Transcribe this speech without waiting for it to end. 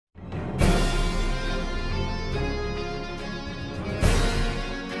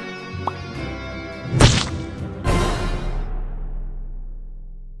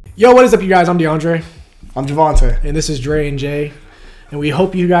Yo, what is up, you guys? I'm DeAndre, I'm Javante. and this is Dre and Jay, and we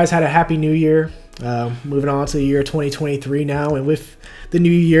hope you guys had a happy new year. Moving on to the year 2023 now, and with the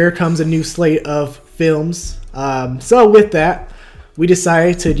new year comes a new slate of films. So with that, we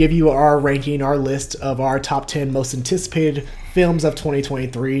decided to give you our ranking, our list of our top 10 most anticipated films of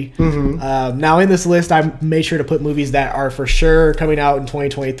 2023. Now in this list, I made sure to put movies that are for sure coming out in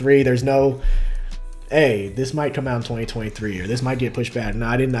 2023. There's no, hey, this might come out in 2023 or this might get pushed back. No,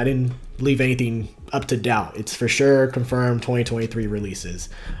 I didn't leave anything up to doubt. It's for sure confirmed 2023 releases.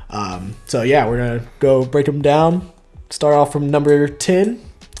 So yeah, we're gonna go break them down. Start off from number 10.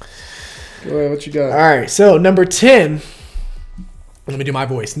 Go ahead, what you got? All right, so number 10. Let me do my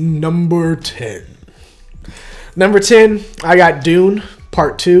voice. Number 10. Number 10, I got Dune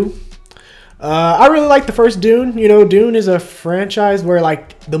Part 2. I really like the first Dune. You know, Dune is a franchise where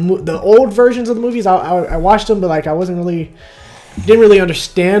like the old versions of the movies, I watched them, but like I didn't really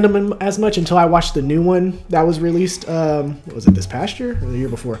understand them as much until I watched the new one that was released. Was it this past year or the year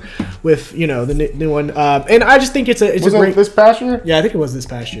before? With the new one, and I just think it's a great. This past year? Yeah, I think it was this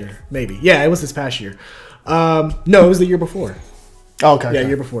past year. Maybe. Yeah, it was this past year. No, it was the year before. Oh, okay. Yeah,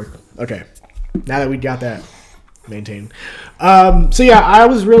 year before. Okay. Now that we got that maintained. So yeah, I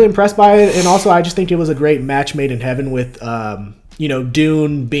was really impressed by it, and also I just think it was a great match made in heaven with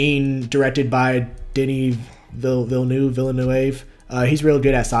Dune being directed by Denis Villeneuve. He's real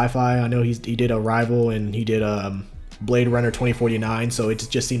good at sci-fi. I know he did Arrival and he did Blade Runner 2049, so it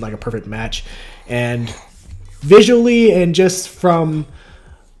just seemed like a perfect match. And visually and just from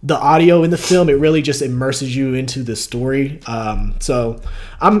the audio in the film, it really just immerses you into the story. So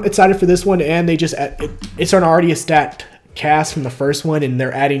I'm excited for this one, and they just it's an already a stacked cast from the first one, and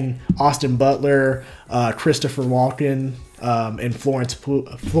they're adding Austin Butler, Christopher Walken, and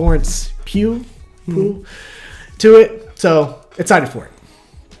Florence Pugh to it. So excited for it.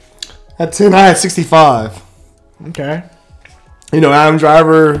 At 10, I had 65. Okay. Adam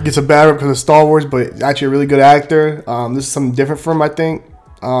Driver gets a bad rep because of Star Wars, but actually a really good actor. This is something different for him, I think.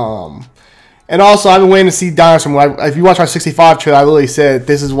 And also, I've been waiting to see dinosaurs. If you watch our 65 trailer, I literally said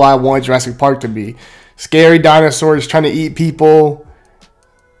this is why I wanted Jurassic Park to be. Scary dinosaurs trying to eat people.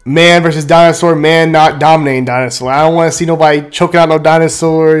 Man versus dinosaur. Man not dominating dinosaur. I don't want to see nobody choking out no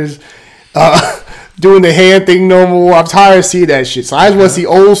dinosaurs. Doing the hand thing no more. I'm tired of seeing that shit. So I just want to see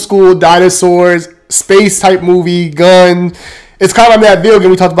old school dinosaurs, space type movie, gun. It's kind of like that video game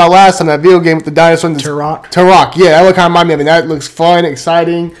we talked about last time. That video game with the dinosaur and the Turok. Yeah, that look kind of remind me. I mean, that looks fun,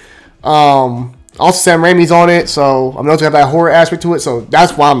 exciting. Also, Sam Raimi's on it, so I'm going to have that horror aspect to it. So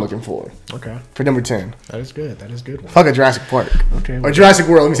that's what I'm looking for. Okay. For number 10. That is good. That is good. Fuck a Jurassic Park. Okay. Or Jurassic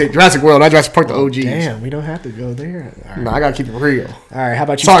World. Let me say Jurassic World, not Jurassic Park. The OGs. Damn, we don't have to go there. All right. No, I gotta keep it real. All right. How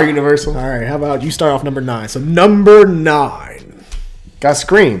about you? Sorry, Universal. All right. How about you start off number 9? So number 9. Got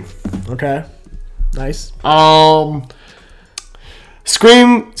Scream. Okay. Nice.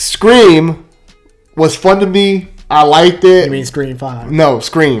 Scream was fun to me. I liked it. You mean Scream 5? No,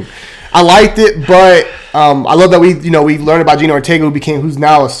 Scream. I liked it, but I love that we learned about Gina Ortega, who's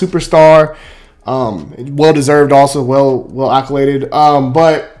now a superstar. Well deserved, also well accoladed.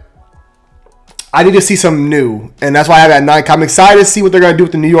 But I need to see something new, and that's why I have that 9. I'm excited to see what they're gonna do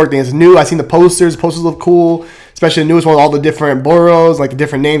with the New York thing. It's new. I seen the posters. The posters look cool, especially the newest one with all the different boroughs, like the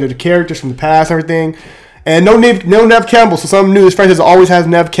different names of the characters from the past, and everything. And no Nev Campbell, so something new. This franchise always has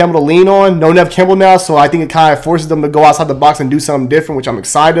Nev Campbell to lean on. No Nev Campbell now, so I think it kind of forces them to go outside the box and do something different, which I'm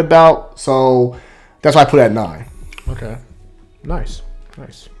excited about. So that's why I put it at 9. Okay. Nice.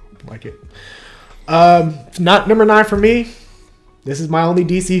 Like it. Not number 9 for me. This is my only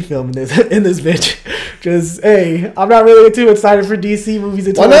DC film in this bitch. Because, hey, I'm not really too excited for DC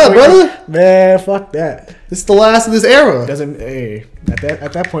movies. Why not, brother? Man, fuck that. This is the last of this era. Hey,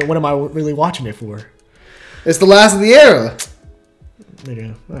 at that point, what am I really watching it for? It's the last of the era.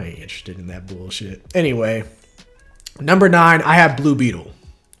 Nigga, I ain't interested in that bullshit. Anyway, number 9, I have Blue Beetle.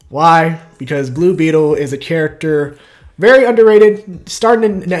 Why? Because Blue Beetle is a character very underrated,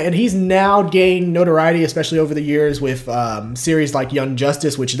 and he's now gained notoriety, especially over the years with series like Young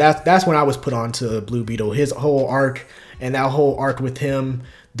Justice, which that's when I was put on to Blue Beetle. His whole arc, and that whole arc with him,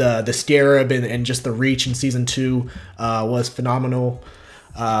 the Scarab and just the Reach in season 2 was phenomenal.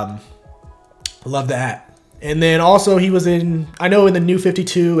 Love that. And then also he was in the New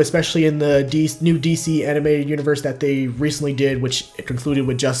 52, especially in the new DC animated universe that they recently did, which concluded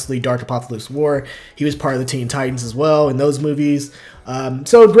with Justice League Dark Apocalypse War. He was part of the Teen Titans as well in those movies.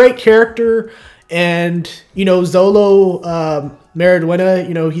 So a great character. And, Zolo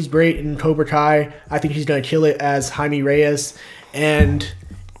Mariduena, he's great in Cobra Kai. I think he's going to kill it as Jaime Reyes. And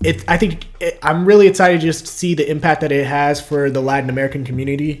I'm really excited to just see the impact that it has for the Latin American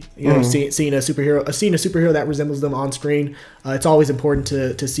community. You know, seeing a superhero that resembles them on screen. It's always important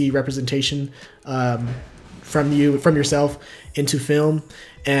to see representation from yourself into film,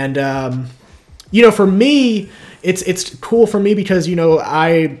 and you know, for me, it's cool for me because, you know,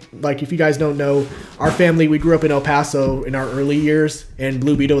 if you guys don't know, our family, we grew up in El Paso in our early years, and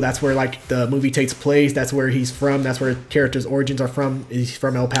Blue Beetle, that's where like the movie takes place. That's where he's from. That's where character's origins are from. He's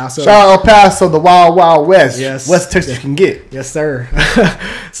from El Paso. Shout out El Paso, the Wild Wild West. Yes. West Texas can get. Yes, sir.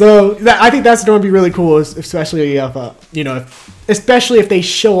 So I think that's going to be really cool, especially especially if they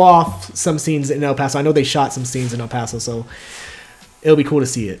show off some scenes in El Paso. I know they shot some scenes in El Paso, so it'll be cool to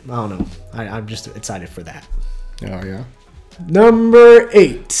see it. I don't know. I'm just excited for that. Oh, yeah. Number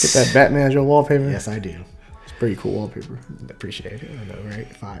 8. Get that Batman as your wallpaper? Yes, I do. It's pretty cool wallpaper. Appreciate it. I know,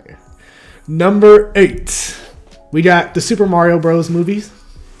 right? Fire. Number 8. We got the Super Mario Bros. Movies.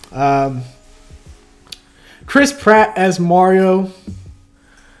 Chris Pratt as Mario.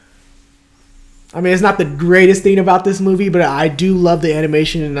 I mean, it's not the greatest thing about this movie, but I do love the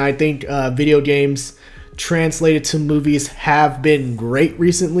animation, and I think video games translated to movies have been great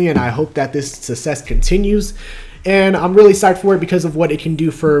recently, and I hope that this success continues. And I'm really psyched for it because of what it can do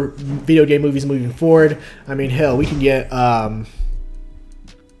for video game movies moving forward. I mean, hell, we can get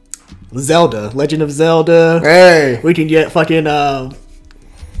Zelda, Legend of Zelda. Hey, we can get fucking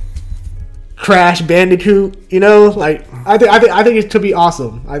Crash Bandicoot. You know, like I think it could be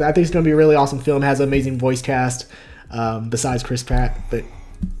awesome. I think it's gonna be a really awesome film. It has an amazing voice cast, besides Chris Pratt, but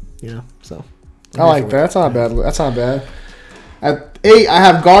you know, so. I like that. That's not bad. That's not bad. At 8, I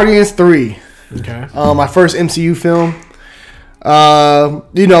have Guardians 3. Okay. My first MCU film.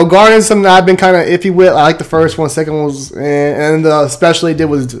 You know, Guardians, something that I've been kind of iffy with. I like the first one. Second one was, and the special they did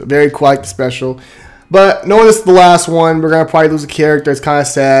was very cool. I like the special. But knowing this is the last one, we're gonna probably lose a character. It's kind of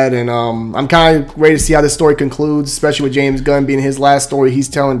sad, and I'm kind of ready to see how this story concludes, especially with James Gunn being his last story he's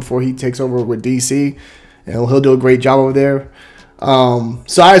telling before he takes over with DC, and he'll do a great job over there.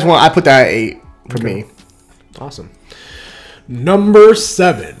 So I put that at 8 for me. Awesome. Number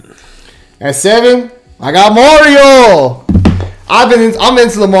 7. At 7, I got Mario. I'm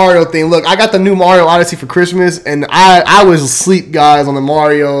into the Mario thing. Look, I got the new Mario Odyssey for Christmas, and I was asleep, guys, on the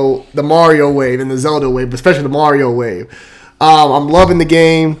Mario wave and the Zelda wave, but especially the Mario wave. I'm loving the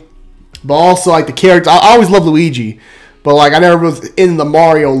game, but also like the character. I always loved Luigi, but like I never was in the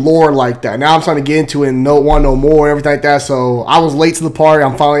Mario lore like that. Now I'm starting to get into it and know more, and everything like that. So I was late to the party.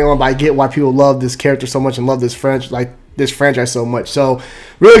 I'm finally on, but I get why people love this character so much and love this franchise so much. So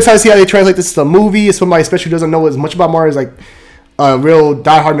really excited to see how they translate this to a movie. As somebody especially who doesn't know as much about Mario as like a real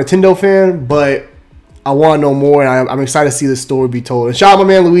diehard Nintendo fan, but I want to know more, and I'm excited to see this story be told. And shout out my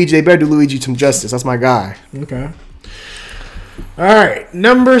man Luigi. They better do Luigi some justice. That's my guy. Okay. All right,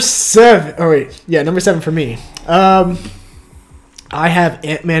 number 7. Oh wait, yeah, number 7 for me. I have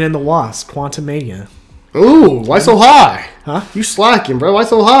Ant-Man and the Wasp: Quantumania. Ooh, why so high? Huh? You slacking, bro? Why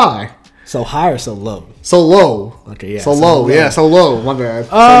so high? So high or so low? So low. Okay, yeah. So low. Yeah, so low. My bad.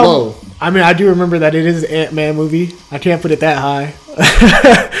 So low. I mean, I do remember that it is an Ant-Man movie. I can't put it that high.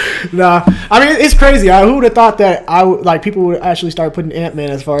 Nah, I mean, it's crazy. Who would have thought that people would actually start putting Ant-Man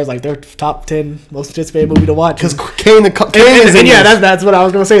as far as like their top 10 most anticipated movie to watch? Because Kane is in yeah, that's what I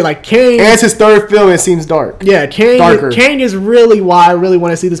was gonna say. Like Kane, and it's his third film. It seems dark. Yeah, Kane is really why I really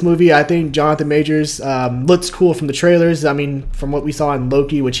want to see this movie. I think Jonathan Majors looks cool from the trailers. I mean, from what we saw in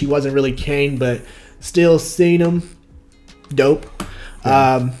Loki, which he wasn't really Kane, but still seeing him, dope.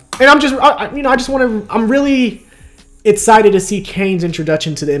 Yeah. And I'm really excited to see Kane's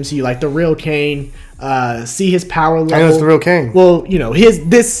introduction to the MCU, like the real Kane, see his power level. I know it's the real Kane. Well, you know,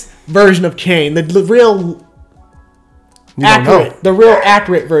 this version of Kane, the real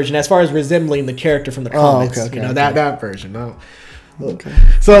accurate version as far as resembling the character from the comics. Okay, you know, that version. No. Okay.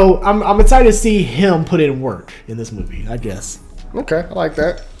 So I'm excited to see him put in work in this movie, I guess. Okay, I like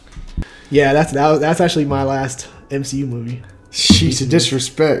that. Yeah, that's actually my last MCU movie. Jeez,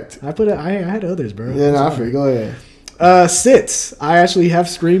 disrespect. I had others, bro. Yeah, no, I figured. Go ahead. Sits. I actually have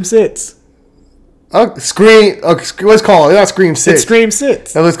Scream Sits. Scream. Okay, let's call it. Not Scream Sits. It's Scream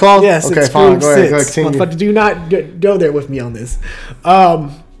Sits. That was called. Yes. Okay, it's fine. Go ahead. Continue. Do not go there with me on this.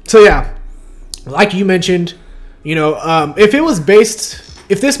 So yeah, like you mentioned, you know, if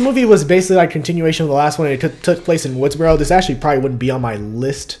this movie was basically like continuation of the last one and it took place in Woodsboro, this actually probably wouldn't be on my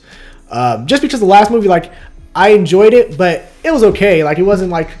list. Just because the last movie, like, I enjoyed it, but it was okay. Like, it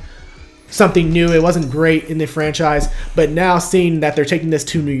wasn't like something new. It wasn't great in the franchise. But now seeing that they're taking this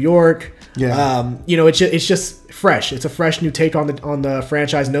to New York, yeah, you know, it's just fresh. It's a fresh new take on the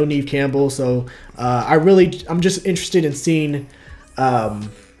franchise. No Neve Campbell, so I'm just interested in seeing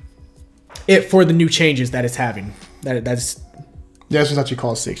it for the new changes that it's having. That's Yeah, this was actually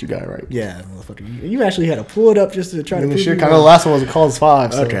called 6. You got it right. yeah, motherfucker. You actually had to pull it up just to try to prove Sure. me Kind of the wrong. last one was called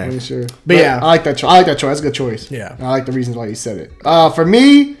 5. So Okay. I'm sure. But yeah. I like that. I like that choice. That's a good choice. Yeah. I like the reasons why you said it. For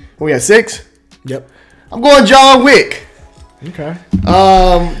me, we had 6. Yep. I'm going John Wick. Okay.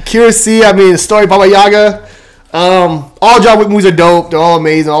 Kirasi, I mean, the story Baba Yaga. All John Wick movies are dope. They're all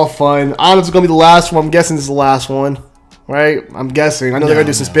amazing, all fun. I don't know if it's gonna be the last one. I'm guessing this is the last one, right? I'm guessing. I know they're gonna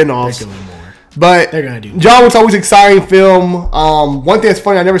do some spin-offs, They're doing more. but They're gonna do. John Wick's always an exciting film. One thing that's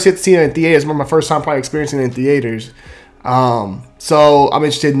funny, I never seen it in theaters. It's my first time probably experiencing it in theaters. So I'm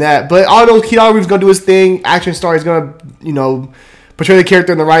interested in that. But I don't know, Keanu Reeves gonna do his thing. Action star. He's gonna, portray the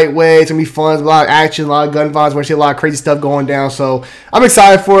character in the right way. It's gonna be fun. There's a lot of action, a lot of gun violence. We're gonna see a lot of crazy stuff going down. So I'm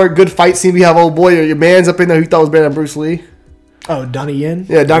excited for it. Good fight scene. We have old boy, your man's up in there who thought was better than Bruce Lee. Oh, Donnie Yen.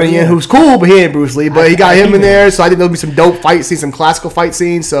 Yeah, Donnie Yen, who's cool, but he ain't Bruce Lee. But he got him in there, so I think there'll be some dope fight scenes, some classical fight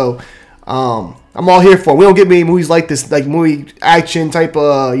scenes. So I'm all here for it. We don't get many movies like this, like movie action type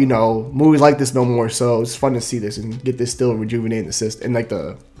of, movies like this no more. So it's fun to see this and get this still rejuvenating the system and like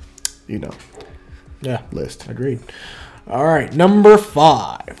the, Yeah. list. Agreed. All right, number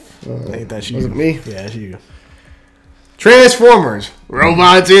 5. I think that's you. Was it me? Yeah, it's you. Transformers,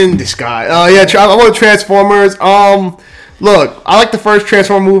 robots in disguise. I want Transformers. Look, I like the first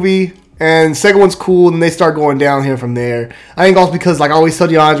Transformer movie, and the second one's cool, and they start going down here from there. I think also because, like I always tell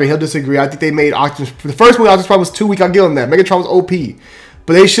DeAndre, he'll disagree. I think they made Optimus. The first movie, Optimus Prime was too weak. I'll give him that. Megatron was OP.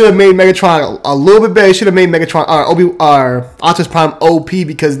 But they should have made Megatron a little bit better. They should have made Megatron Optimus Prime OP,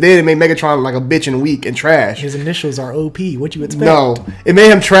 because then it made Megatron like a bitch and weak and trash. His initials are OP. What you expect? No, it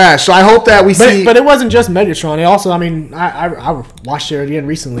made him trash. So I hope that we see. But it wasn't just Megatron. It also, I mean, I watched it again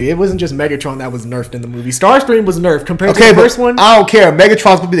recently. It wasn't just Megatron that was nerfed in the movie. Starscream was nerfed compared to the first one. I don't care.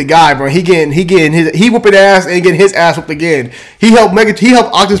 Megatron's gonna be the guy, bro. He whooping ass and getting his ass whooped again. He helped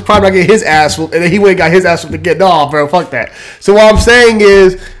Optimus Prime not get his ass whooped, and then he went and got his ass whooped again. No, bro, fuck that. So what I'm saying is,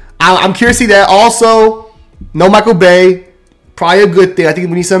 I'm curious to see that. Also, no Michael Bay. Probably a good thing. I think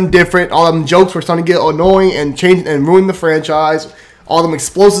we need something different. All them jokes were starting to get annoying and change and ruin the franchise. All them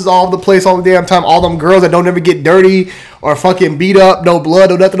explosives all over the place all the damn time. All them girls that don't ever get dirty or fucking beat up, no blood,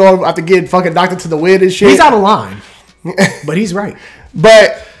 no nothing on after getting fucking knocked into the wind and shit. He's out of line, but he's right.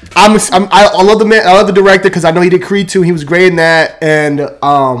 But I love the man. I love the director because I know he did Creed 2. He was great in that, and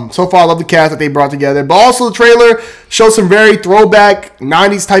so far I love the cast that they brought together. But also the trailer shows some very throwback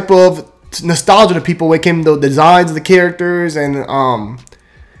 '90s type of nostalgia to people when it came to the designs of the characters, and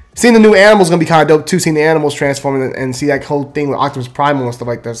seeing the new animals is gonna be kind of dope too. Seeing the animals transforming and see that whole thing with Optimus Primal and stuff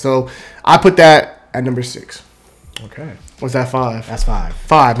like that. So I put that at number 6. Okay, What's that? 5. that's 5.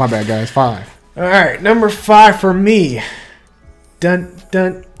 5. My bad, guys. 5. All right, number 5 for me. Dun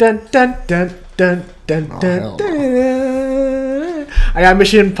dun dun dun dun dun dun dun. Dun. I got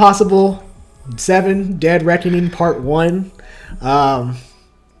Mission Impossible 7: Dead Reckoning Part 1. Yeah,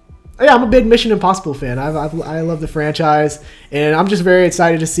 I'm a big Mission Impossible fan. I love the franchise, and I'm just very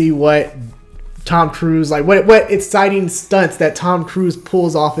excited to see what Tom Cruise, like what exciting stunts that Tom Cruise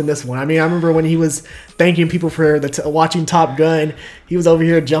pulls off in this one. I mean, I remember when he was thanking people for watching Top Gun, he was over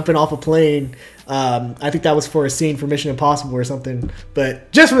here jumping off a plane. I think that was for a scene for Mission Impossible or something.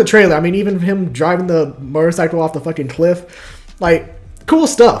 But just from the trailer, I mean, even him driving the motorcycle off the fucking cliff, like, cool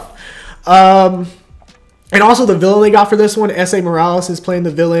stuff. And also the villain they got for this one, S.A. Morales is playing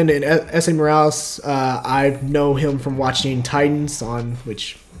the villain, and S.A. Morales, I know him from watching Titans, on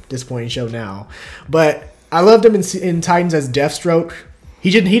which disappointing show now, but I loved him in Titans as Deathstroke. He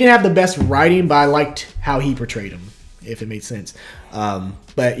didn't have the best writing, but I liked how he portrayed him, if it made sense.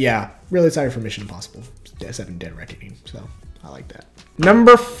 But yeah, really excited for Mission Impossible 7: Dead Reckoning, so I like that.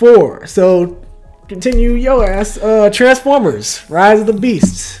 Number 4, so continue your ass. Transformers: Rise of the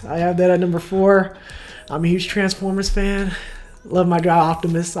Beasts. I have that at number 4. I'm a huge Transformers fan. Love my guy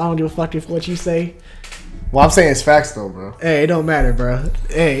Optimus. I don't give a fuck if what you say. Well, I'm saying it's facts though, bro. Hey, it don't matter, bro.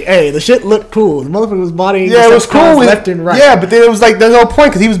 Hey, the shit looked cool. The motherfucker was bodying. Yeah, it was cool. Left and right. Yeah, but then it was like there's no point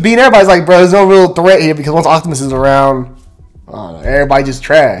because he was beating everybody. It's like, bro, there's no real threat here because once Optimus is around, everybody just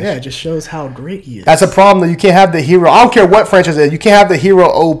trash. Yeah, it just shows how great he is. That's a problem though. You can't have the hero. I don't care what franchise it is. You can't have the hero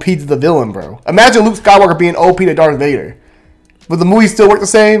OP to the villain, bro. Imagine Luke Skywalker being OP to Darth Vader. Would the movie still work the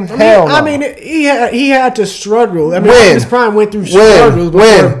same? Hell no. I mean, he had to struggle. I mean, When? Optimus Prime went through struggles before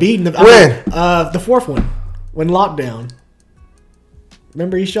When? beating the. When? The 4th one, when lockdown.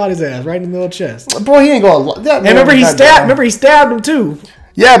 Remember, he shot his ass right in the middle of the chest. Bro, he ain't going. And remember, he stabbed him too.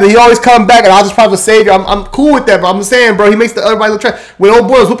 Yeah, but he always come back, and Optimus Prime's a savior. I'm cool with that, but I'm saying, bro, he makes everybody look trash. When old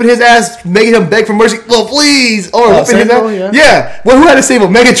boy was whipping his ass, making him beg for mercy, well, please, or whipping his ass. Yeah. Well, who had to save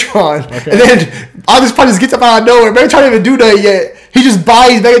him? Megatron. Okay. And then Optimus Prime just gets up out of nowhere. Megatron didn't even do nothing yet. He just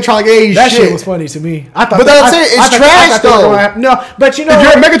buys Megatron like, hey, that shit was funny to me. I thought, but that's it. It's trash though. No, but you know, if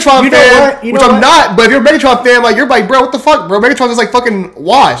you're a Megatron fan, which I'm not, but if you're a Megatron fan, like you're like, bro, what the fuck, bro? Megatron is like fucking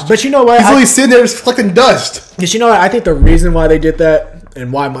washed. But you know what? He's literally sitting there just collecting dust. But you know what? I think the reason why they did that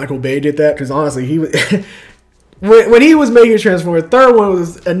and why Michael Bay did that, because honestly, he was when he was making Transformers, third one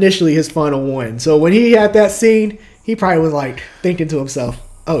was initially his final one. So when he had that scene, he probably was like thinking to himself,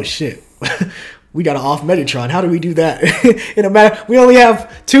 "Oh shit." We got to off Megatron. How do we do that? In a matter, we only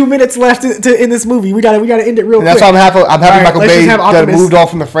have 2 minutes left in this movie. We got to end it real quick. That's why I'm happy Michael Bay got moved off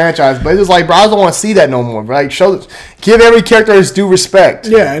from the franchise. But it's just like, bro, I don't want to see that no more. Bro. Like, give every character his due respect.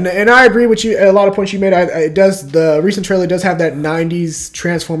 Yeah, and I agree with you. A lot of points you made. The recent trailer does have that '90s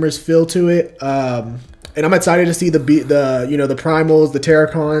Transformers feel to it. And I'm excited to see the Primals, the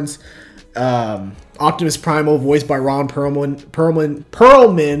Terracons, Optimus Primal, voiced by Ron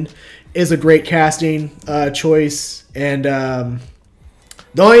Perlman. Is a great casting choice, and the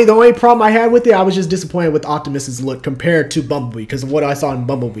only problem I had with it, I was just disappointed with Optimus's look compared to Bumblebee because of what I saw in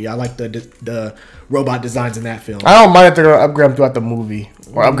Bumblebee. I like the robot designs in that film. I don't mind if they're gonna upgrade him throughout the movie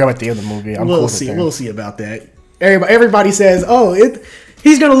or upgrade at the end of the movie. We'll see about that. Everybody says,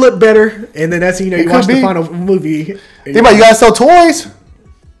 he's gonna look better, and then that's you watch the final movie. Think about it, you gotta sell toys.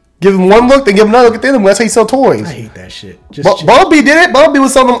 Give him one look, then give him another look at the end of them. That's how you sell toys. I hate that shit. Bumblebee did it. Bumblebee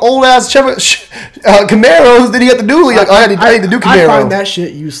was selling them old ass Camaros that he had to do. Like, I need to do Camaro. I find that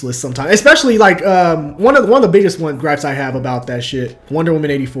shit useless sometimes. Especially like one of the biggest gripes I have about that shit, Wonder Woman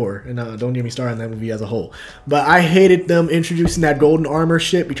 84. And don't get me started on that movie as a whole. But I hated them introducing that golden armor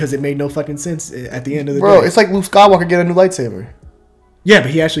shit because it made no fucking sense at the end of the day. Bro, it's like Luke Skywalker getting a new lightsaber. Yeah, but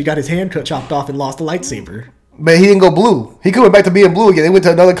he actually got his hand chopped off and lost the lightsaber. But he didn't go blue. He could went back to being blue again. They went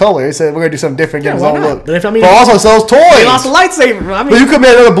to another color. They said, we're going to do something different, get his own look. But also sells toys. He lost the lightsaber. But you could have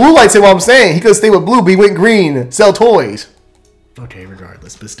made another blue lightsaber, what I'm saying. He could have stayed with blue, but he went green. Sell toys. Okay,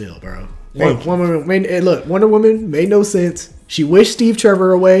 regardless. But still, bro. Wonder Woman made no sense. She wished Steve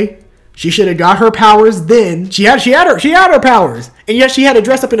Trevor away. She should have got her powers then. She had her powers. And yet she had to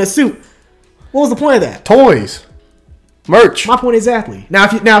dress up in a suit. What was the point of that? Toys. Merch. My point exactly. Now,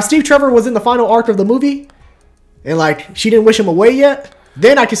 if Steve Trevor was in the final arc of the movie, and like she didn't wish him away yet,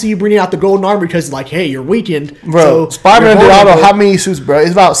 then I can see you bringing out the golden armor because like, hey, you're weakened. Bro, so Spider-Man did I don't know how many suits, bro.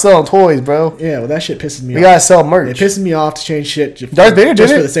 It's about selling toys, bro. Yeah, well that shit pisses me off. You gotta sell merch. It pisses me off to change shit Darth Vader just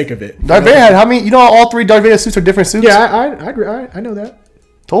did for the sake of it. Darth Vader had how many? You know, all three Darth Vader suits are different suits. Yeah, I agree. I know that.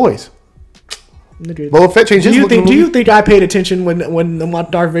 Toys. Boba Fett changed his look. Do you think I paid attention when the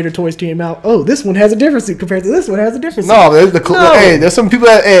Darth Vader toys came out? Oh, this one has a different suit compared to this one has a different suit. No, hey, there's some people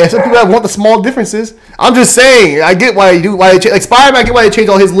that want the small differences. I'm just saying, I get why they do. Why they change, like Spider-Man, I get why they change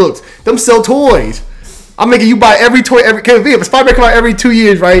all his looks. Them sell toys. I'm making you buy every toy every. If Spider-Man come out every 2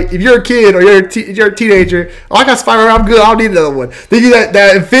 years, right? If you're a kid or you're a teenager, I got Spider-Man. I'm good. I don't need another one. They need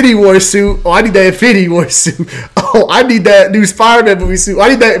that Infinity War suit. Oh, I need that Infinity War suit. Oh, I need that new Spider-Man movie suit. I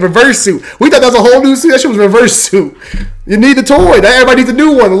need that reverse suit. We thought that was a whole new suit. That shit was a reverse suit. You need the toy. That everybody needs a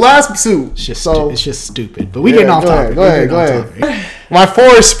new one. The last suit. It's just stupid. But we getting off topic. Go ahead. My 4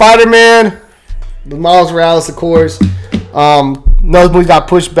 is Spider-Man. The Miles Morales, of course. Those movies got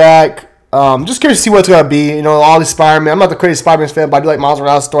pushed back. Just curious to see what it's gonna be. You know, all these Spider-Man. I'm not the craziest Spider-Man fan, but I do like Miles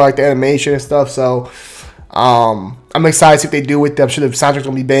Morales' story, like the animation and stuff. So, I'm excited to see what they do with them. I'm sure the soundtrack's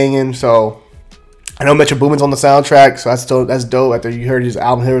gonna be banging. So, I know Metro Boomin's on the soundtrack, so that's dope. After you heard his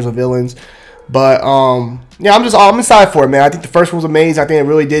album Heroes and Villains, but yeah, I'm excited for it, man. I think the first one was amazing. I think it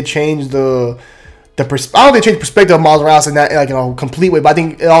really did change the I don't think it changed the perspective of Miles Morales in that like in a complete way, but I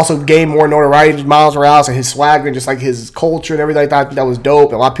think it also gained more notoriety to Miles Morales and his swagger and just like his culture and everything like that. I think that was dope.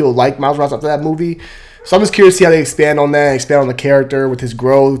 And a lot of people like Miles Morales after that movie. So I'm just curious to see how they expand on that, expand on the character with his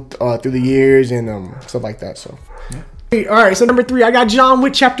growth through the years and stuff like that. So, all right. So number 3, I got John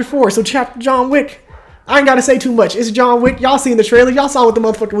Wick Chapter 4. So John Wick. I ain't gotta say too much. It's John Wick. Y'all seen the trailer. Y'all saw what the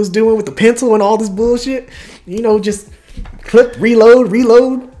motherfucker was doing with the pencil and all this bullshit. You know, just clip, reload,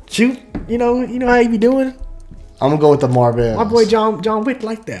 shoot. You know how you be doing. I'm gonna go with the Marvels. My boy John Wick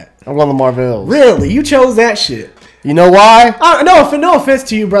like that. I'm going to the Marvels. Really? You chose that shit. You know why? No offense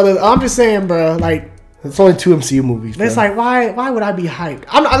to you, brother. I'm just saying, bro. Like, it's only 2 MCU movies. It's like why would I be hyped?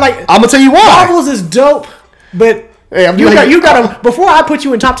 I'm gonna tell you why. Marvels is dope, but hey, you gotta before I put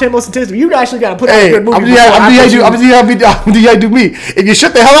you in top 10 most intense, you actually gotta put out a good movie. I'm gonna do me. If you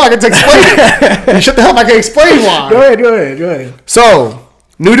shut the hell up, I can explain it. If you shut the hell up, I can explain why. Go ahead. So,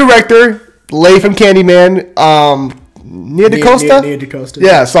 new director, Leigh from Candyman. Nia DaCosta? Nia DaCosta.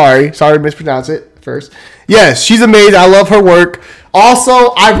 Yeah, sorry to mispronounce it first. Yes, she's amazing. I love her work.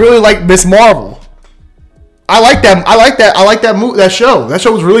 Also, I really like Miss Marvel. I like that. I like that show. That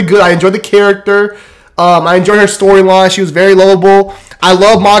show was really good. I enjoyed the character. I enjoyed her storyline. She was very lovable. I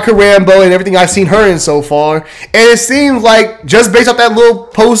love Monica Rambeau and everything I've seen her in so far. And it seems like, just based off that little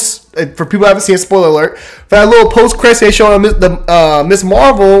post, for people who haven't seen it, spoiler alert, for that little post-credit they showed on Miss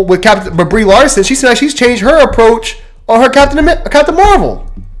Marvel with Brie Larson, she seems like she's changed her approach on her Captain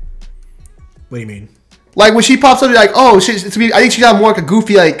Marvel. What do you mean? Like, when she pops up, you're like, oh, I think she got more like a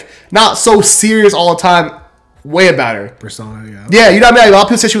goofy, like, not so serious all the time way about her. Persona, yeah. Yeah, you know what I mean? Like, a lot of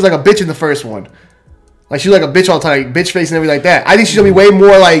people said she was like a bitch in the first one. Like, she was like a bitch all the time, like, bitch face and everything like that. I think she's going to be way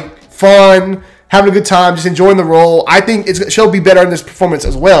more, like, fun, having a good time, just enjoying the role. I think she'll be better in this performance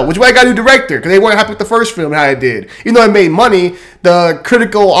as well, which is why I got a new director, because they weren't happy with the first film how it did. Even though it made money, the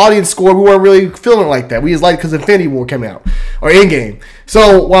critical audience score, we weren't really feeling like that. We just liked it because Infinity War came out, or Endgame.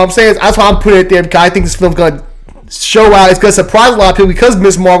 So, what I'm saying is, that's why I'm putting it there, because I think this film's going to show out. It's going to surprise a lot of people, because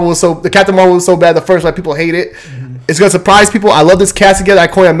the Captain Marvel was so bad the first, like, people hate it. Mm-hmm. It's going to surprise people. I love this cast together. I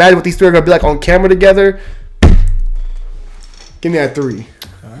can't imagine what these three are going to be like on camera together. Give me that 3.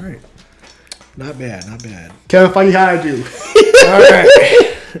 All right. Not bad. Kevin Feige, how I do? All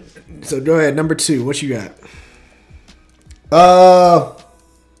right. So go ahead. Number 2. What you got?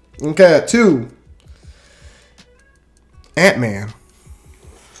 Okay, 2. Ant-Man.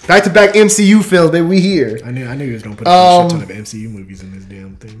 Back-to-back MCU films that we here. I knew you was gonna put a shit ton of MCU movies in this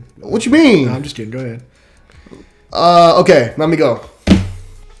damn thing. What you mean? No, I'm just kidding. Go ahead. Okay, let me go.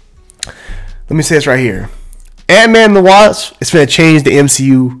 Let me say this right here. Ant-Man the Wasp is going to change the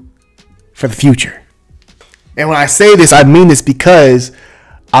MCU for the future. And when I say this, I mean this because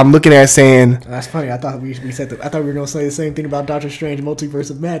I'm looking at it saying... That's funny. I thought we said that. I thought we were going to say the same thing about Doctor Strange Multiverse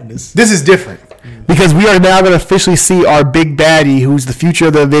of Madness. This is different. Because we are now going to officially see our big baddie, who's the future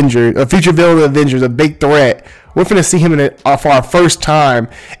of the Avengers, a future villain of the Avengers, a big threat. We're going to see him for our first time.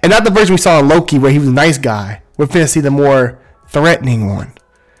 And not the version we saw in Loki where he was a nice guy. We're going to see the more threatening one.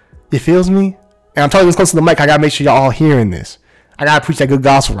 You feels me? And I'm talking this close to the mic. I got to make sure y'all all hearing this. I got to preach that good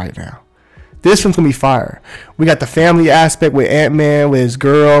gospel right now. This film's going to be fire. We got the family aspect with Ant-Man, with his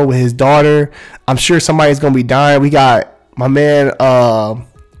girl, with his daughter. I'm sure somebody's going to be dying. We got my man,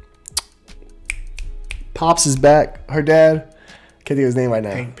 Pops is back. Her dad. Can't think of his name right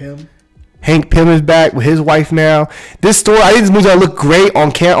now. Hank Pym is back with his wife now. This story, I think this movie's gonna look great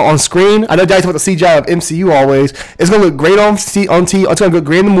on screen. I know guys talk about the CGI of MCU always. It's gonna look great on TV. It's gonna look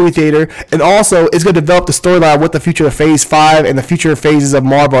great in the movie theater, and also it's gonna develop the storyline of what the future of Phase 5 and the future phases of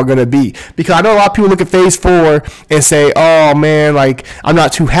Marvel are gonna be. Because I know a lot of people look at Phase 4 and say, "Oh man, like I'm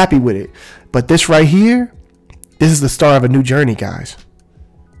not too happy with it." But this right here, this is the start of a new journey, guys.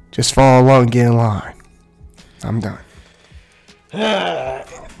 Just follow along and get in line. I'm done.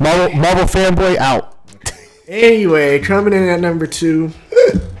 Marvel fanboy out. Anyway, coming in at number 2,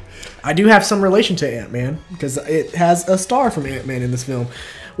 I do have some relation to Ant-Man because it has a star from Ant-Man in this film,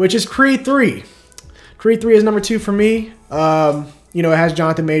 which is Creed 3. Creed 3 is number 2 for me. It has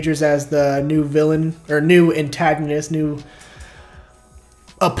Jonathan Majors as the new villain or new antagonist, new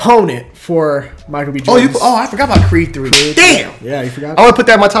opponent for Michael B. Jordan. I forgot about Creed 3. Damn. Yeah, you forgot. I want to put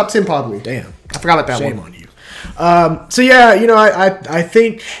that in my top 10 probably. Damn, I forgot about that Shame one. on you. I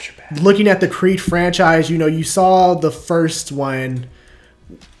think looking at the Creed franchise, you saw the first one,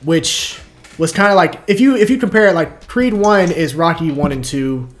 which was kind of like if you compare it, like Creed 1 is Rocky 1 and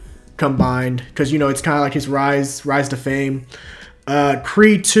 2 combined because it's kind of like his rise to fame.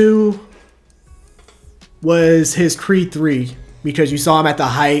 Creed 2 was his Creed 3 because you saw him at the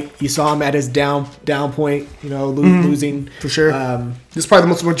height, you saw him at his down point, losing for sure. This is probably the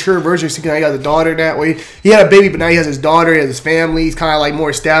most mature version. He got a daughter that way. He had a baby, but now he has his daughter, he has his family. He's kind of like more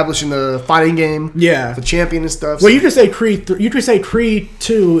established in the fighting game. Yeah, the champion and stuff. Well, you could say Creed. You could say Creed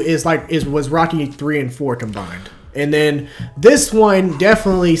 2 was Rocky 3 and 4 combined, and then this one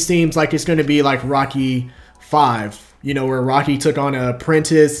definitely seems like it's going to be like Rocky 5. Where Rocky took on a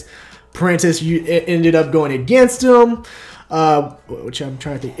Prentice. Ended up going against him. Which I'm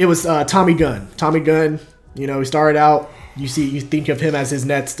trying to think. It was Tommy Gunn. Tommy Gunn, he started out, you think of him as his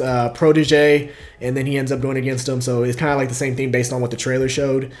next protege, and then he ends up going against him. So it's kind of like the same thing based on what the trailer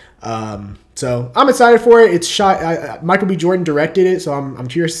showed. So I'm excited for it. It's shot. Michael B. Jordan directed it, so I'm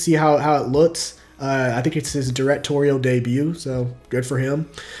curious to see how it looks. I think it's his directorial debut, so good for him.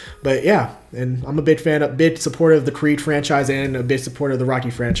 But yeah, and I'm a big supporter of the Creed franchise and a big supporter of the Rocky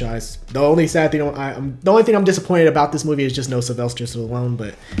franchise. The only sad thing, the only thing I'm disappointed about this movie is just no Sylvester Stallone,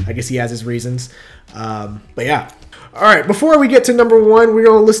 but I guess he has his reasons. But yeah. All right, before we get to number one, we're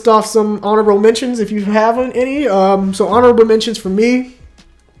going to list off some honorable mentions if you have any. So honorable mentions for me,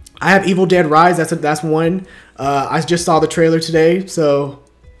 I have Evil Dead Rise. That's one. I just saw the trailer today, so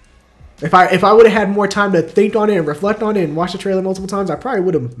if I would have had more time to think on it and reflect on it and watch the trailer multiple times, I probably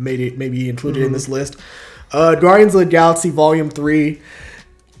would have made it maybe included in this list. Guardians of the Galaxy Volume 3.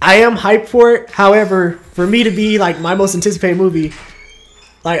 I am hyped for it. However, for me to be like my most anticipated movie,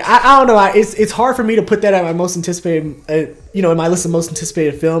 like I don't know, it's hard for me to put that at my most anticipated, in my list of most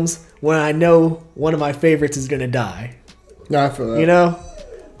anticipated films when I know one of my favorites is gonna die. Yeah, I feel that. You know,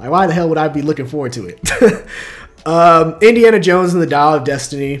 like why the hell would I be looking forward to it? Indiana Jones and the Dial of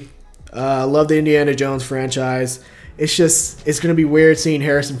Destiny. Love the Indiana Jones franchise. It's gonna be weird seeing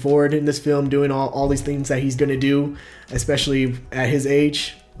Harrison Ford in this film doing all these things that he's gonna do, especially at his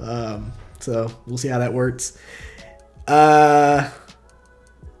age. So we'll see how that works.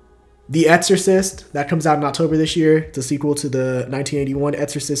 The Exorcist, that comes out in October this year. It's a sequel to the 1981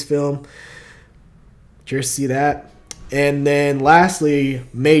 Exorcist film. Curious to see that. And then lastly,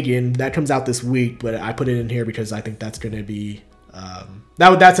 Megan, that comes out this week, but I put it in here because I think that's going to be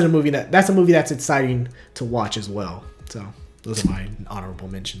that's a movie that's exciting to watch as well. So those are my honorable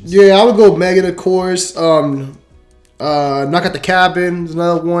mentions. Yeah, I would go Megan, of course. Knock at the Cabin is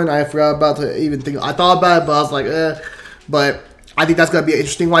another one. I forgot about to even think. I thought about it, but I was like, But I think that's gonna be an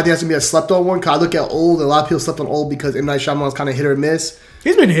interesting one. I think that's gonna be a slept on one. Cause I look at Old, and a lot of people slept on Old because M. Night Shyamalan's kind of hit or miss.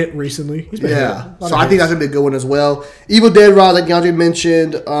 He's been hit recently. He's been hit. So I think that's gonna be a good one as well. Evil Dead Rise, like Andre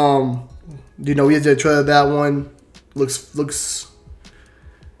mentioned. We did a trailer of that one. Looks.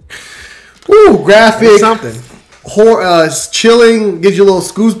 Graphic. It's something. Horror, it's chilling, gives you a little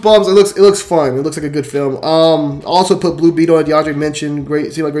goosebumps. It looks fun. It looks like a good film. Also put Blue Beetle, like DeAndre mentioned.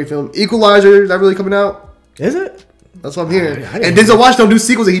 Seemed like a great film. Equalizer, is that really coming out? Is it? That's what I'm hearing. And Denzel Washington don't do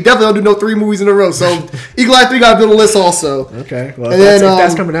sequels, and he definitely don't do no 3 movies in a row. So Equalizer 3 got to build a list also. Okay. Well, if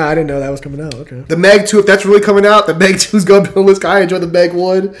that's coming out, I didn't know that was coming out. Okay. The Meg 2, if that's really coming out, the Meg 2 is going to be on the list. I enjoyed the Meg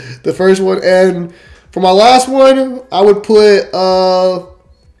 1, the first one. And for my last one, I would put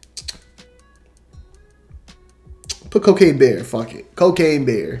Cocaine Bear. Fuck it. Cocaine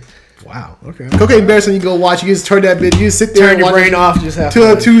Bear. Wow. Okay. Cocaine Bear, so you go watch. You just turn that bitch. You just sit there. Turn your brain off. Just have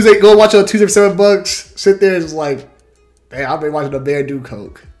fun. Tuesday. Go watch on Tuesday for $7. Sit there and just like, hey, I've been watching a bear do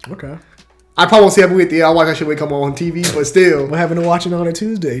coke. Okay. I probably won't see that movie at the end. I'll watch that shit when it come on TV, but still. What happened to watching on a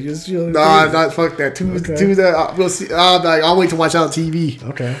Tuesday? Just not fuck that. Tuesday. We'll see. I'll wait to watch it on TV.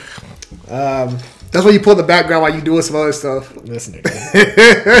 Okay. That's why you put in the background while you doing some other stuff. Listen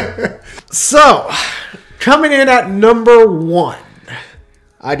to So, coming in at number 1,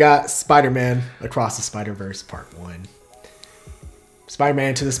 I got Spider-Man Across the Spider-Verse Part 1. Spider-Man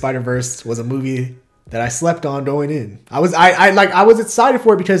Into the Spider-Verse was a movie that I slept on going in. I was excited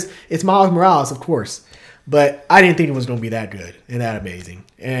for it because it's Miles Morales, of course, but I didn't think it was going to be that good and that amazing.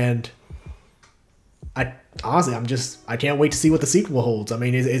 And I can't wait to see what the sequel holds. I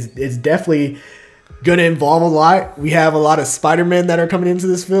mean, it's definitely going to involve a lot. We have a lot of Spider-Men that are coming into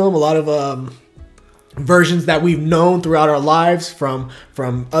this film, a lot of versions that we've known throughout our lives from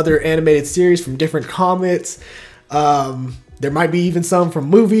other animated series, from different comics. There might be even some from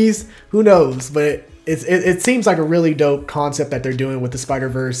movies. Who knows? But it seems like a really dope concept that they're doing with the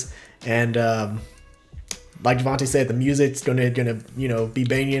Spider-Verse. And like Javante said, the music's gonna be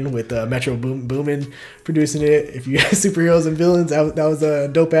banging with Metro Boomin producing it. If you have Superheroes and Villains, that was a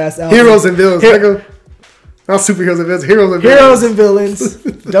dope ass album. Heroes and Villains. Not Superheroes and Villains. Heroes and Villains.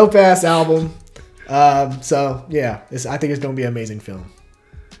 Dope ass album. So yeah, I think it's gonna be an amazing film,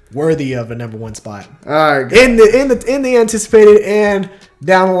 worthy of a number 1 spot. All right, in the anticipated and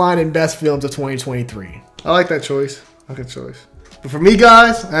down the line in best films of 2023. I like that choice. But for me,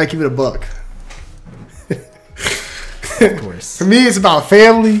 guys, I keep it a buck. Of course. For me, it's about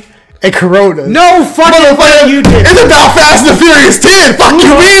family and Corona. No fucking way you did. It's about Fast and the Furious 10. Fuck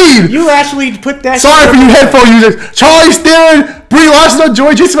you mean? You actually put that. Sorry for you headphone users. Charlie Theron, Brie Larson,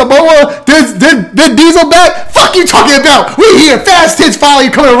 Joy, Jason Momoa, did Diesel back? Fuck you talking about? We here. Fast 10's finally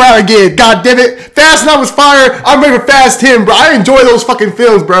coming around again. God damn it. Fast 9 was fire. I'm ready for Fast 10, bro. I enjoy those fucking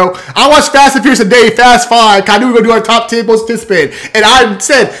films, bro. I watched Fast and Furious a day, Fast 5. I knew we were going to do our top 10 most anticipated. And I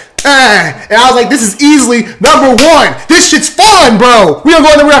said, and I was like, this is easily number 1. This shit's fun, bro. We are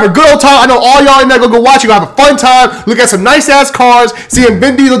going there. We're going to have a good old time. I know all y'all in there going to go watch. You're going to have a fun time. Look at some nice-ass cars. Seeing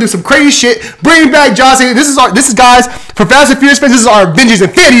Vin Diesel do some crazy shit. Bring back John Cena. This is guys, for Fast and Furious fans, this is our Avengers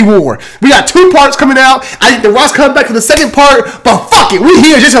Infinity War. We got 2 parts coming out. I think The Rock's coming back for the second part. But fuck it. We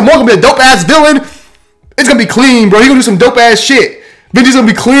here. Jason Momoa going to be a dope-ass villain. It's going to be clean, bro. He going to do some dope-ass shit. Vin Diesel's going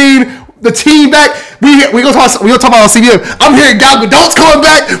to be clean. the team back. We gonna talk about CBM. I'm hearing Gal Gadot's coming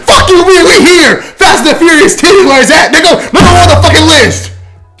back. Fuck you, we here. Fast and the Furious 10, where's that? Nigga, number 1 on the fucking list.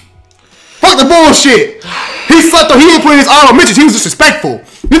 Fuck the bullshit. He slept on. He didn't put in his honorable mentions. He was disrespectful.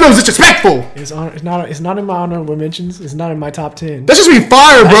 You know, it was disrespectful. It's not in my honorable mentions. It's not in my top 10. That should be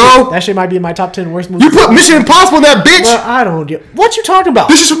fire, bro. That shit might be in my top 10 worst movies. You put Mission Impossible in that bitch. Bro, I don't get what you talking about.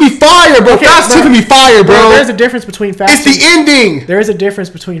 This shit should be fire, bro. Okay, Fast 10 can be fire, bro. There's a difference between Fast. It's the ending. There is a difference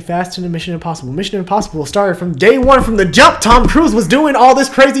between Fast 10 and Mission Impossible. Mission Impossible started from day one, from the jump. Tom Cruise was doing all this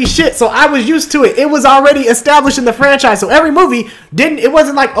crazy shit, so I was used to it. It was already established in the franchise, so every movie didn't. It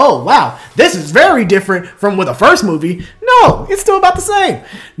wasn't like, oh wow, this is very different from with the first movie. No, it's still about the same.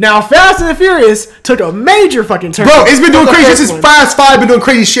 Now, Fast and the Furious took a major fucking turn. Bro, it's been doing crazy since Fast 5 been doing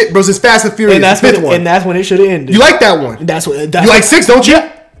crazy shit, bro, since Fast and Furious. And that's when it should have ended. You like that one? That's what. You like 6, don't you?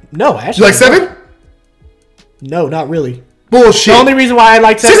 No, actually. You like 7? No, not really. Bullshit. The only reason why I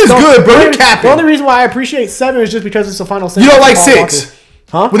like 7 is good, bro. You're capping. The only reason why I appreciate 7 is just because it's the final. You don't like 6?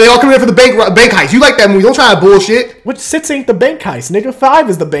 Huh? When they all come in for the bank heist. You like that movie. Don't try that bullshit. Which 6 ain't the bank heist, nigga. 5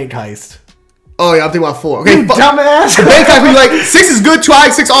 is the bank heist. Oh, yeah, I'm thinking about 4. Okay, You dumbass. The bank heist, you like 6 is good, 2 I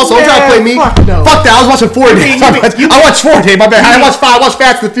like 6 also. Don't try to play me. Fuck no. Fuck that. I was watching 4 today. I watched 4 today, my bad. I watched 5. I watched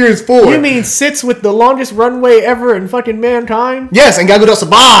Fast and the Furious 4. You mean 6 with the longest runway ever in fucking mankind? Yes, and Gal Gadot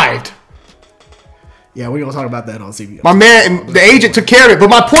survived. Yeah, we're gonna talk about that on CBS. My man, the agent took care of it. But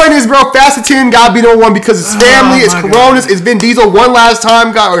my point is, bro, Fast and 10 gotta be number 1 because it's family, it's Coronas, it's Vin Diesel. One last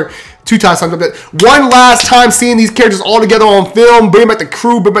time, or 2 times, one last time seeing these characters all together on film, bring back the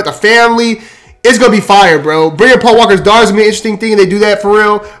crew, bring back the family. It's gonna be fire, bro. Bringing Paul Walker's daughter is gonna be an interesting thing, and they do that for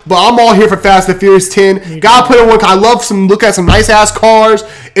real. But I'm all here for Fast and Furious 10. Gotta put in work. I love look at some nice ass cars.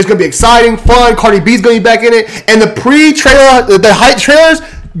 It's gonna be exciting, fun. Cardi B's gonna be back in it, and the pre-trailer, the hype trailers,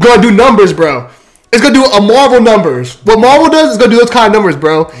 gonna do numbers, bro. It's gonna do a Marvel numbers. What Marvel does is gonna do those kind of numbers,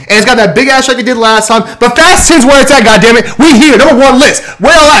 bro. And it's got that big ass like it did last time. But Fast 10's where it's at, goddammit. We here, number 1 list.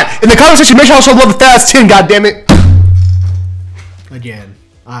 Where y'all at? In the comment section, make sure y'all show love the Fast 10, goddammit. Again,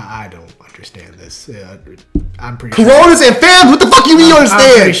 I don't understand this. I'm pretty Coronas and family. What the fuck you mean you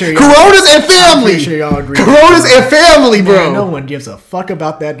understand? Sure Coronas and family. I'm pretty sure y'all agree. Coronas and family, bro. Man, no one gives a fuck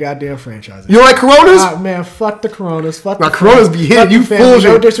about that goddamn franchise. You like Coronas? Man, fuck the Coronas. Fuck now, the Coronas be hitting you fools.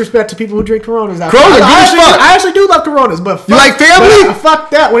 No disrespect to people who drink Coronas. Coronas, I actually do love Coronas, but fuck, you like family? Fuck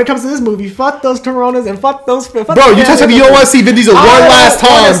that. When it comes to this movie, fuck those Coronas and fuck those. Fuck bro, you tell me you don't want to see Vin Diesel one last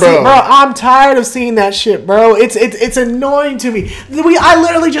time, bro. Bro, I'm tired of seeing that shit, bro. It's annoying to me. I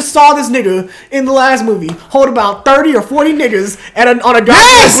literally just saw this nigga in the last movie hold about 30 or 40 niggas on a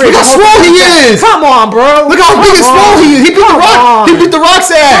goddamn bridge. Look how small he is. Come on, bro. Look how big and small he is. He beat the Rock. He beat the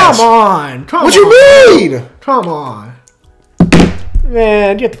Rock's ass. Come on. What you mean? Come on.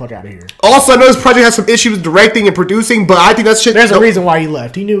 Man, get the fuck out of here. Also, I know this project has some issues with directing and producing, but I think that's shit. There's a reason why he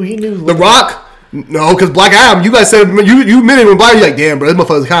left. He knew. The Rock? No, because Black Adam, you guys said, you admitted when Black, you're like, damn, bro, this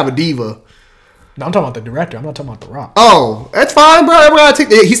motherfucker's kind of a diva. No, I'm talking about the director. I'm not talking about The Rock. Oh, that's fine, bro.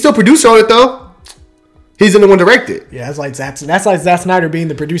 He's still producer on it, though. He's the one directed. Yeah, that's like Zack Snyder being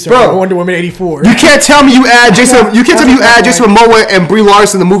the producer of Wonder Woman 84. You can't tell me you add Jason Momoa and Brie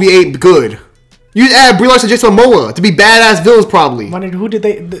Larson. The movie ain't good. You add Brie Larson and Jason Momoa to be badass villains, probably. Who did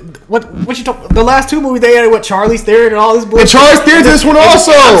they? What you talk? The last 2 movies they added Charlize Theron and all this bullshit. And Charlize Theron's this one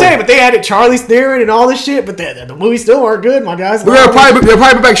also. I'm saying, but they added Charlize Theron and all this shit. But the movies still weren't good, my guys. They'll probably bring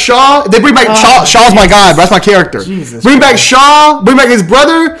back Shaw. They bring back Shaw. Shaw's my guy, bro. That's my character. Jesus bring Christ. back Shaw. Bring back his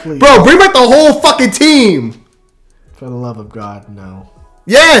brother, Please. bro. Bring back the whole fucking team. For the love of God, no.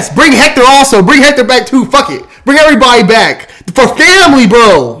 Yes, bring Hector also. Bring Hector back too. Fuck it. Bring everybody back for family,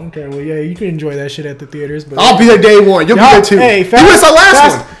 bro. Okay, well, yeah, you can enjoy that shit at the theaters, but I'll be there day 1. You'll be there too. Hey, you saw the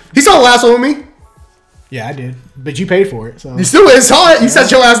last one. He saw the last one with me. Yeah, I did, but you paid for it, so you still saw it. You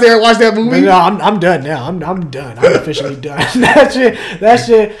sat your ass there and watched that movie. But no, I'm done now. I'm done. I'm officially done. That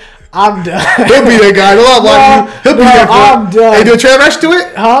shit. I'm done. He'll be there, guy. He'll be there. I'm done. Hey, you do a trailer reaction to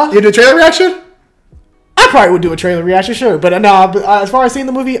it? Huh? You do a trailer reaction? I probably would do a trailer reaction, sure, but as far as seeing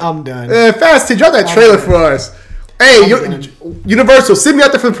the movie, I'm done. Fast, drop that trailer for us. Hey, Universal, send me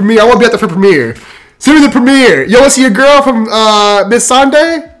out there for the premiere. I want to be out there for the premiere. Send me the premiere. You want to see your girl from Miss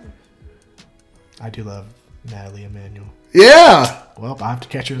Sunday? I do love Natalie Emanuel. Yeah. Well, I have to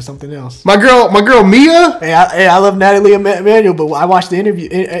catch her to something else. My girl Mia. Hey, I love Natalie Emanuel, but I watched the interview.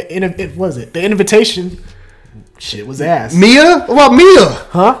 The Invitation. Shit was ass. Mia? What about Mia?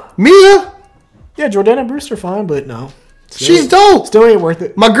 Huh? Mia? Yeah, Jordana Brewster fine, but no. She's dope. Still ain't worth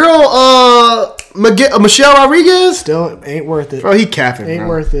it. My girl, Michelle Rodriguez. Still ain't worth it. Bro, he capping. Ain't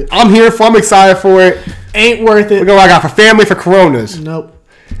worth it. I'm here for. I'm excited for it. Ain't worth it. Look what I got for family for Coronas. Nope.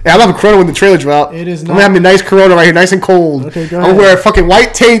 Yeah, I love a Corona when the trailer drop. It is I'm not. gonna have a nice Corona right here, nice and cold. Okay, go I'm ahead. gonna wear a fucking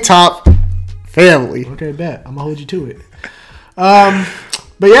white tank top. Family. Okay, bet. I'm gonna hold you to it.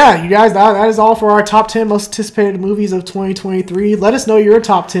 But yeah, you guys, that is all for our top 10 most anticipated movies of 2023. Let us know your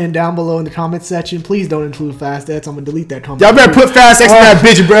top 10 down below in the comment section. Please don't include Fast X. I'm gonna delete that comment. Y'all better put Fast X in that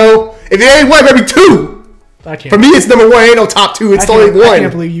bitch, bro. If it ain't one, maybe two. I can't. For me, it's number one. Ain't no top two. It's only I can't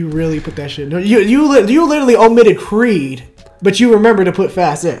one. believe you really put that shit. No, you literally omitted Creed, but you remember to put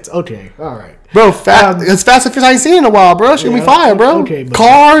Fast X. Okay, all right. Bro, it's Fast and Furious I ain't seen in a while, bro. Shit, we fire, bro. okay, but-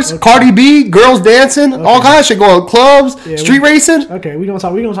 Cars, Cardi B, girls dancing, all kinds of shit going. Clubs, street racing. Okay, we're gonna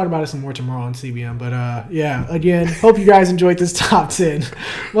talk about it some more tomorrow on CBM. But yeah, again, hope you guys enjoyed this top 10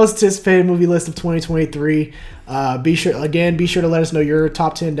 most anticipated movie list of 2023. Be sure to let us know your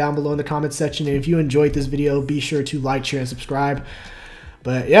top 10 down below in the comments section. And if you enjoyed this video, be sure to like, share, and subscribe.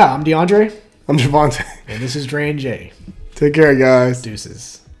 But yeah, I'm DeAndre, I'm Javante. and this is Dre and Jay. Take care, guys.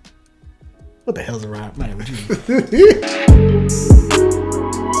 Deuces. What the hell's around? Man, what you